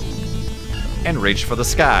 And reach for the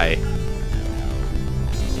sky.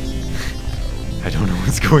 I don't know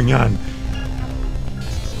what's going on.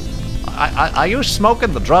 Are you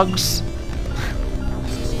smoking the drugs?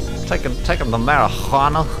 taking the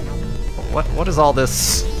marijuana? What is all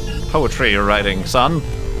this poetry you're writing, son?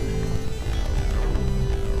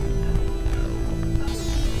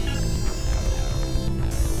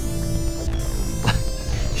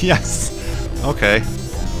 Yes. Okay.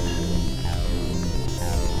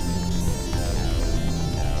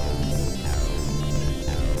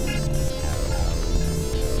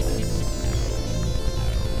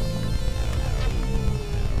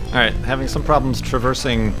 Alright, having some problems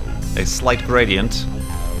traversing a slight gradient.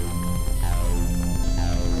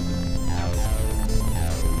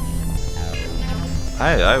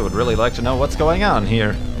 I would really like to know what's going on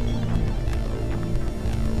here.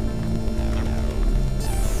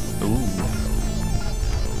 Ooh.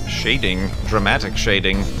 Shading. Dramatic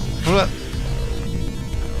shading.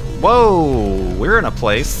 Whoa! We're in a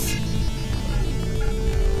place.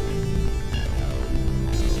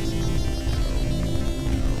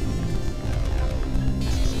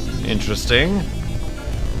 Interesting.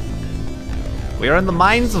 We are in the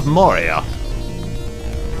mines of Moria.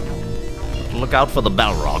 Look out for the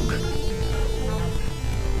Balrog.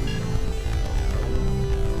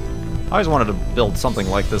 I always wanted to build something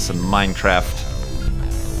like this in Minecraft.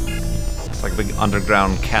 It's like a big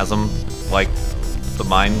underground chasm, like the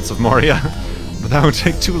mines of Moria. But that would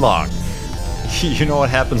take too long. You know what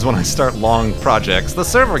happens when I start long projects? The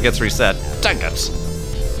server gets reset. Dang it!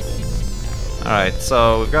 Alright,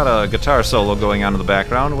 so we've got a guitar solo going on in the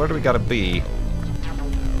background. Where do we gotta be?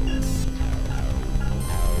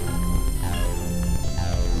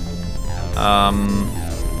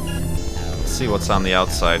 Let's see what's on the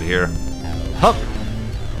outside here. Hup!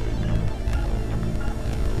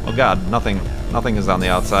 Oh god, nothing is on the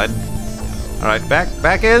outside. Alright,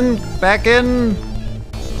 back in!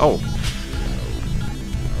 Oh.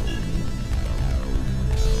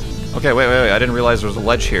 Okay, wait, I didn't realize there was a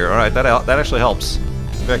ledge here. Alright, that actually helps.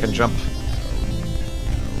 Maybe I can jump.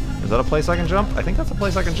 Is that a place I can jump? I think that's a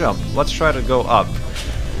place I can jump. Let's try to go up.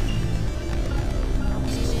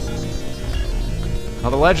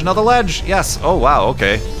 Another ledge! Yes! Oh, wow,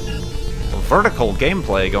 okay. Vertical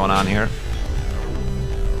gameplay going on here.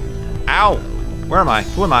 Ow! Where am I?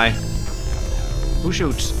 Who am I? Who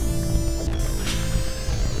shoots?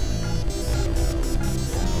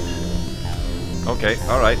 Okay,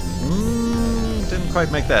 alright. Didn't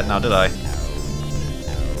quite make that now, did I?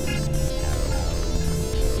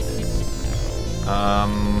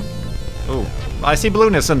 Ooh. I see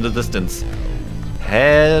blueness in the distance.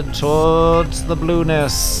 Head towards the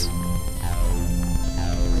blueness.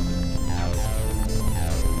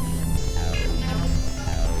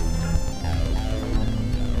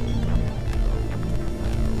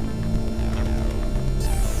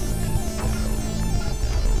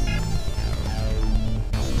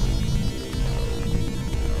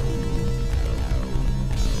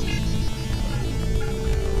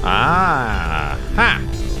 Ah, ha!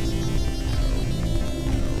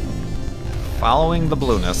 Following the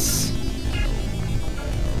blueness.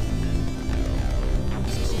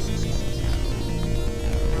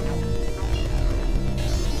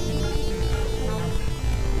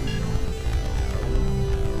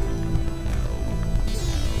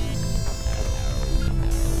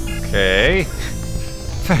 Okay.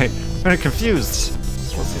 Very confused.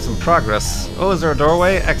 Let's see some progress. Oh, is there a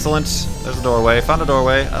doorway? Excellent. There's a doorway. Found a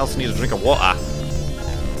doorway. I also need a drink of water.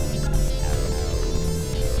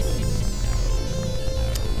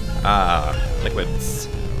 Ah, liquids.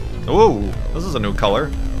 Ooh, this is a new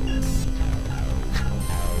color.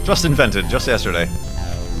 Just invented, just yesterday.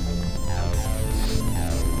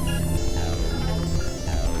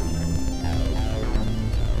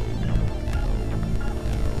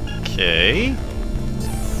 Okay.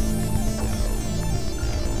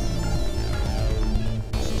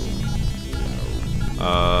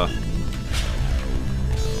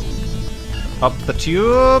 Up the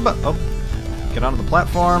tube. Oh. Get onto the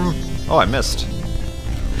platform. Oh, I missed.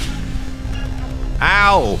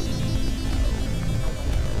 Ow!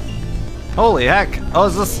 Holy heck! Oh,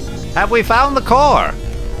 is this... Have we found the core?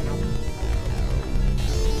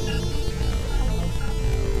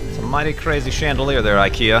 It's a mighty crazy chandelier there,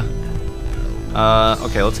 IKEA.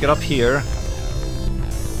 Okay, let's get up here.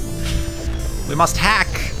 We must hack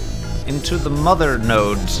into the mother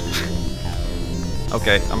node.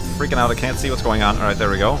 Okay, I'm freaking out. I can't see what's going on. Alright, there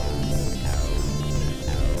we go.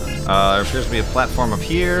 There appears to be a platform up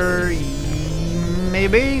here.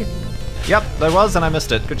 Maybe? Yep, there was, and I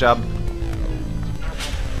missed it. Good job.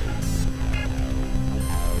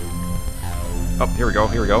 Oh, here we go,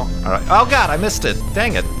 here we go. Alright. Oh god, I missed it.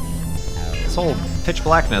 Dang it. This whole pitch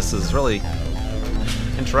blackness is really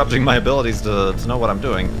interrupting my abilities to know what I'm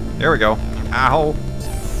doing. There we go. Ow.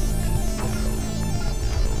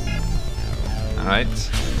 Alright.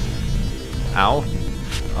 Ow.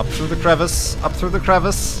 Up through the crevice. Up through the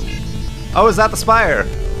crevice. Oh, is that the spire?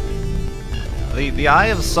 The Eye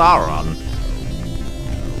of Sauron.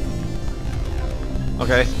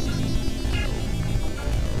 Okay.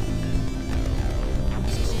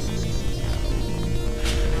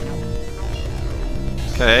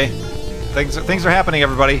 Okay. Things are happening,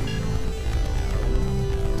 everybody.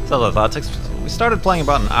 So I thought we started playing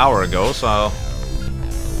about an hour ago, so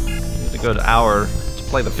need a good hour to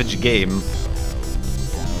play the fidget game.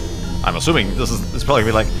 I'm assuming this is probably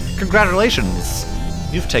gonna be like, congratulations,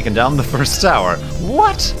 you've taken down the first tower.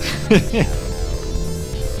 What?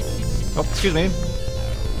 Oh, excuse me.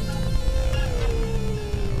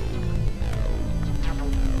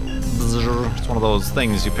 It's one of those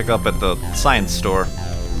things you pick up at the science store.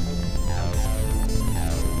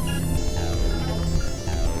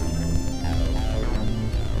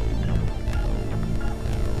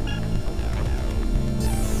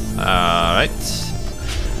 Alright.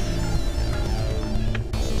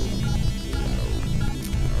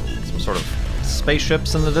 Some sort of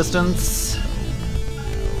spaceships in the distance.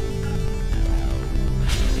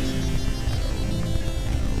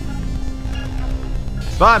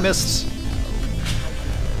 Oh, I missed.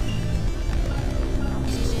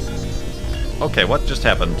 Okay, what just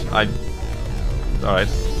happened? Alright,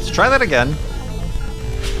 let's try that again.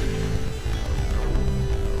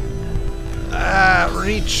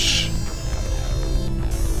 Reach.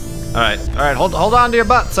 Alright, hold on to your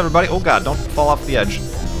butts, everybody. Oh god, don't fall off the edge.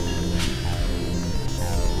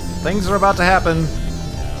 Things are about to happen.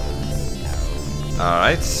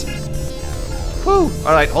 Alright. Whew!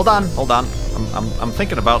 Alright, hold on. I'm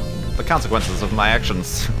thinking about the consequences of my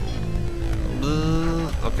actions.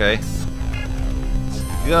 Okay.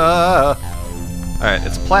 Alright,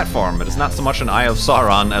 it's a platform. It is not so much an Eye of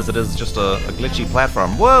Sauron as it is just a glitchy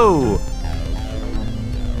platform. Whoa!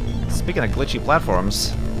 Speaking of glitchy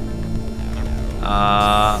platforms...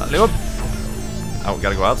 Oh, we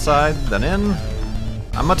gotta go outside, then in.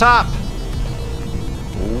 I'm atop!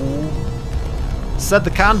 Ooh. Said the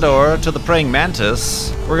Condor to the praying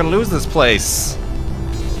mantis, we're gonna lose this place.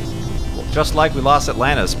 Just like we lost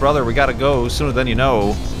Atlantis. Brother, we gotta go sooner than you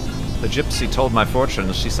know. The gypsy told my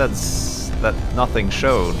fortune. She said that nothing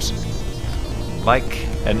showed. Like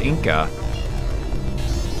an Inca.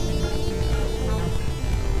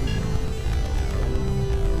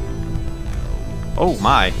 Oh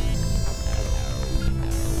my.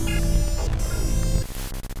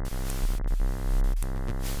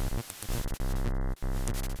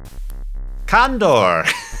 Condor!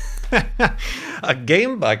 A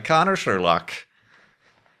game by Connor Sherlock.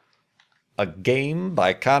 A game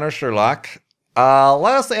by Connor Sherlock.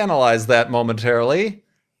 Let us analyze that momentarily.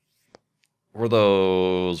 Were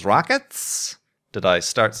those rockets? Did I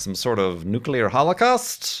start some sort of nuclear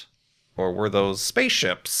holocaust? Or were those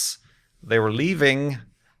spaceships? They were leaving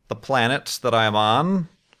the planet that I am on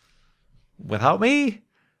without me?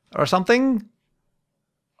 Or something?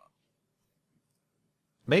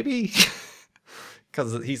 Maybe?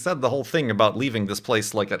 Because he said the whole thing about leaving this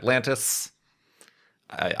place like Atlantis.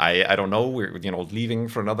 I don't know, we're, you know, leaving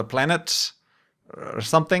for another planet or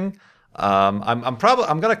something. I'm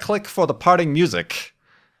gonna click for the parting music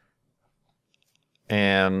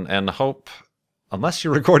and hope, unless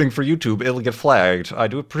you're recording for YouTube, it'll get flagged. I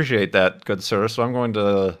do appreciate that, good sir, so I'm going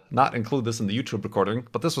to not include this in the YouTube recording.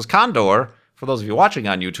 But this was Condor, for those of you watching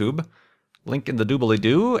on YouTube. Link in the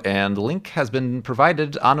doobly-doo, and the link has been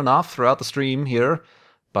provided on and off throughout the stream here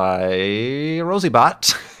by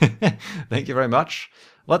Rosiebot. Thank you very much.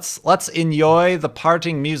 Let's enjoy the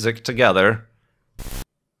parting music together.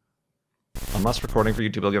 Unless recording for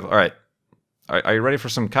YouTube, I'll give... Alright. Are you ready for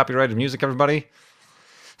some copyrighted music, everybody?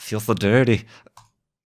 Feels so dirty.